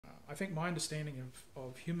I think my understanding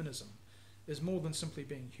of humanism is more than simply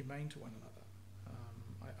being humane to one another.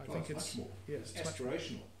 I think it's much more. Yeah, it's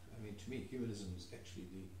aspirational. I mean, to me, humanism is actually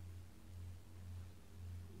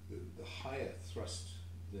the higher thrust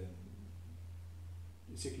than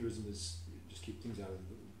secularism is just keep things out of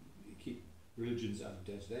keep religions out of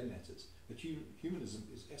day-to-day matters. But humanism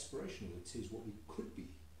is aspirational. It says what we could be,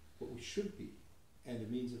 what we should be, and a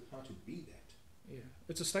means of how to be that. Yeah,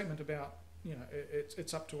 it's a statement about, you know,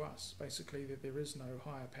 it's up to us, basically, that there is no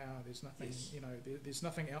higher power. There's nothing, yes. You know, there's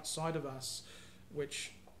nothing outside of us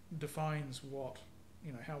which defines what,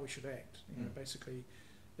 you know, how we should act. You know, basically,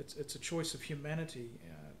 it's a choice of humanity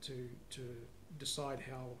to decide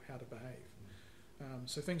how to behave.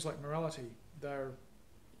 So things like morality, they're,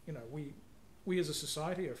 you know, we as a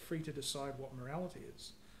society are free to decide what morality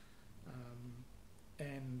is,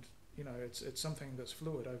 and you know, it's something that's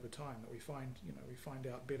fluid over time, that we find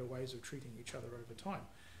out better ways of treating each other over time.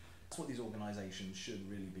 That's what these organisations should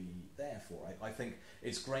really be there for. I think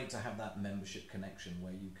it's great to have that membership connection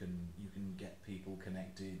where you can get people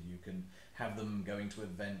connected, you can have them going to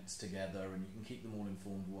events together, and you can keep them all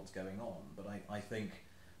informed of what's going on. But I think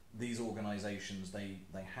these organisations, they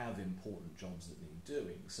have important jobs that need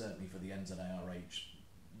doing. Certainly for the NZARH,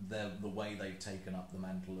 the way they've taken up the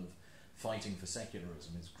mantle of fighting for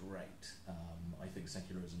secularism is great. I think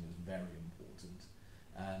secularism is very important,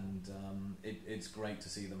 and it's great to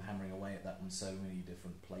see them hammering away at that in so many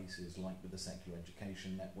different places, like with the Secular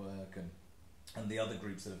Education Network and the other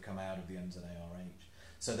groups that have come out of the NZARH.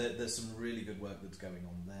 So there's some really good work that's going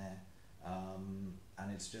on there.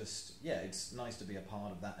 And it's just, yeah, it's nice to be a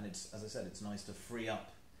part of that, and it's, as I said, it's nice to free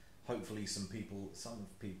up hopefully some of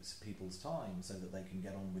people's time so that they can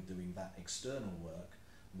get on with doing that external work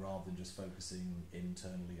rather than just focusing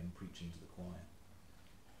internally and preaching to the choir.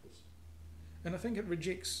 And I think it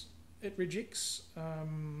rejects the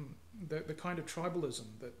kind of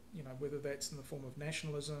tribalism that, you know, whether that's in the form of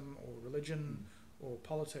nationalism or religion or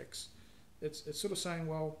politics, it's sort of saying,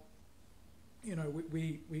 well, you know,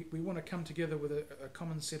 we want to come together with a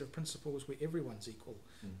common set of principles where everyone's equal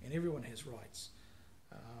and everyone has rights.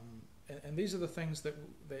 And these are the things that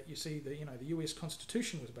you see, the US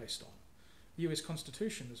Constitution was based on. The US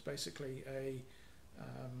Constitution is basically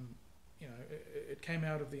it came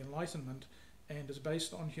out of the Enlightenment and is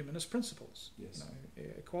based on humanist principles. Yes. You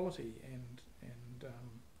know, equality and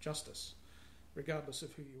justice, regardless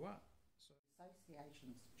of who you are. So, the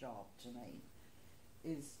association's job, to me,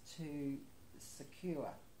 is to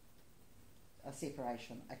secure a clear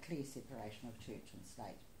separation of church and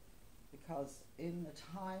state, because in the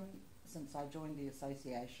time since I joined the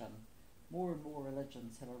association, more and more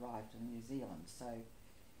religions have arrived in New Zealand. So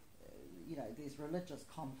you know, there's religious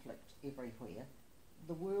conflict everywhere.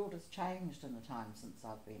 The world has changed in the time since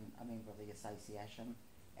I've been a member of the association,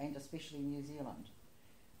 and especially New Zealand.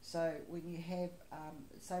 So when you have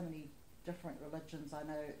so many different religions, I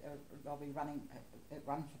know I'll be run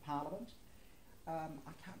for Parliament. I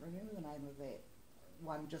can't remember the name of that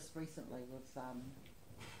one just recently with,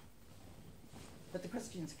 but the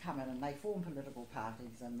Christians come in and they form political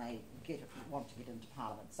parties and they want to get into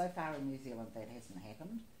Parliament. So far in New Zealand that hasn't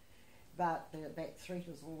happened, but that threat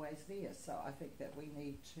is always there. So I think that we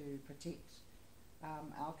need to protect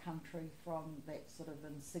our country from that sort of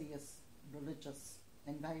insidious religious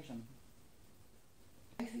invasion.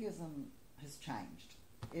 Atheism has changed.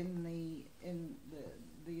 In the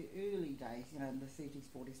early days, you know, in the 30s,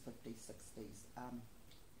 40s, 50s, 60s,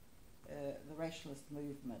 the rationalist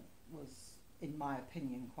movement was, in my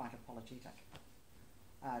opinion, quite apologetic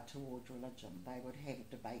towards religion. They would have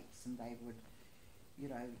debates and they would, you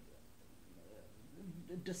know,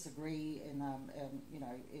 disagree in a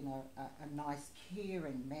nice,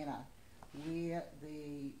 caring manner, where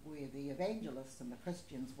the evangelists and the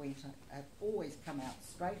Christians have always come out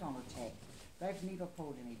straight on attack. They've never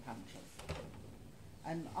pulled any punches.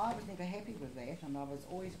 And I was never happy with that, and I was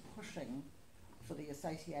always pushing for the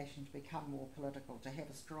association to become more political, to have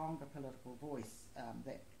a stronger political voice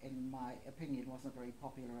that, in my opinion, wasn't very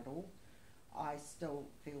popular at all. I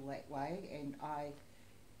still feel that way, and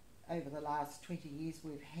over the last 20 years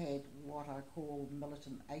we've had what I call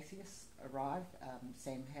militant atheists arrive,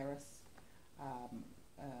 Sam Harris,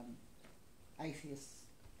 atheist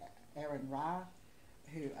Aaron Ra,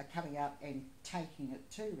 who are coming out and taking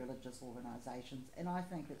it to religious organisations, and I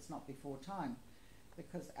think it's not before time,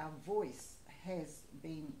 because our voice has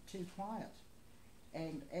been too quiet.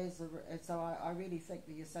 And so I really think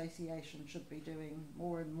the association should be doing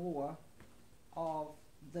more and more of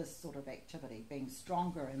this sort of activity, being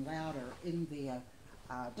stronger and louder in their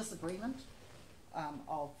disagreement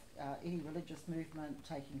of any religious movement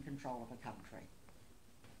taking control of a country.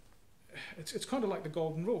 it's kind of like the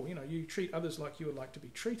golden rule. You know, you treat others like you would like to be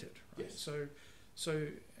treated. Right? Yes. So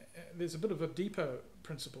there's a bit of a deeper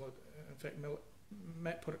principle. In fact,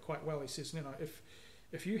 Matt put it quite well. He says, you know,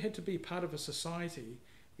 if you had to be part of a society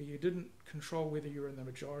where you didn't control whether you were in the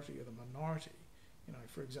majority or the minority, you know,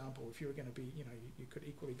 for example, if you were going to be, you know, you could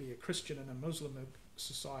equally be a Christian in a Muslim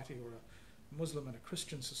society or a Muslim in a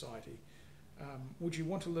Christian society, would you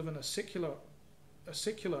want to live in a secular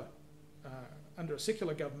under a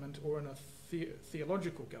secular government or in a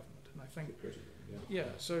theological government? And I think,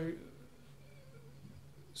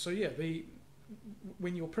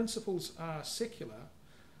 when your principles are secular,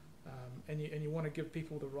 and you want to give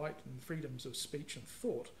people the right and freedoms of speech and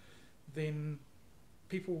thought, then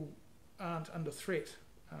people aren't under threat,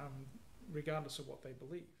 regardless of what they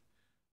believe.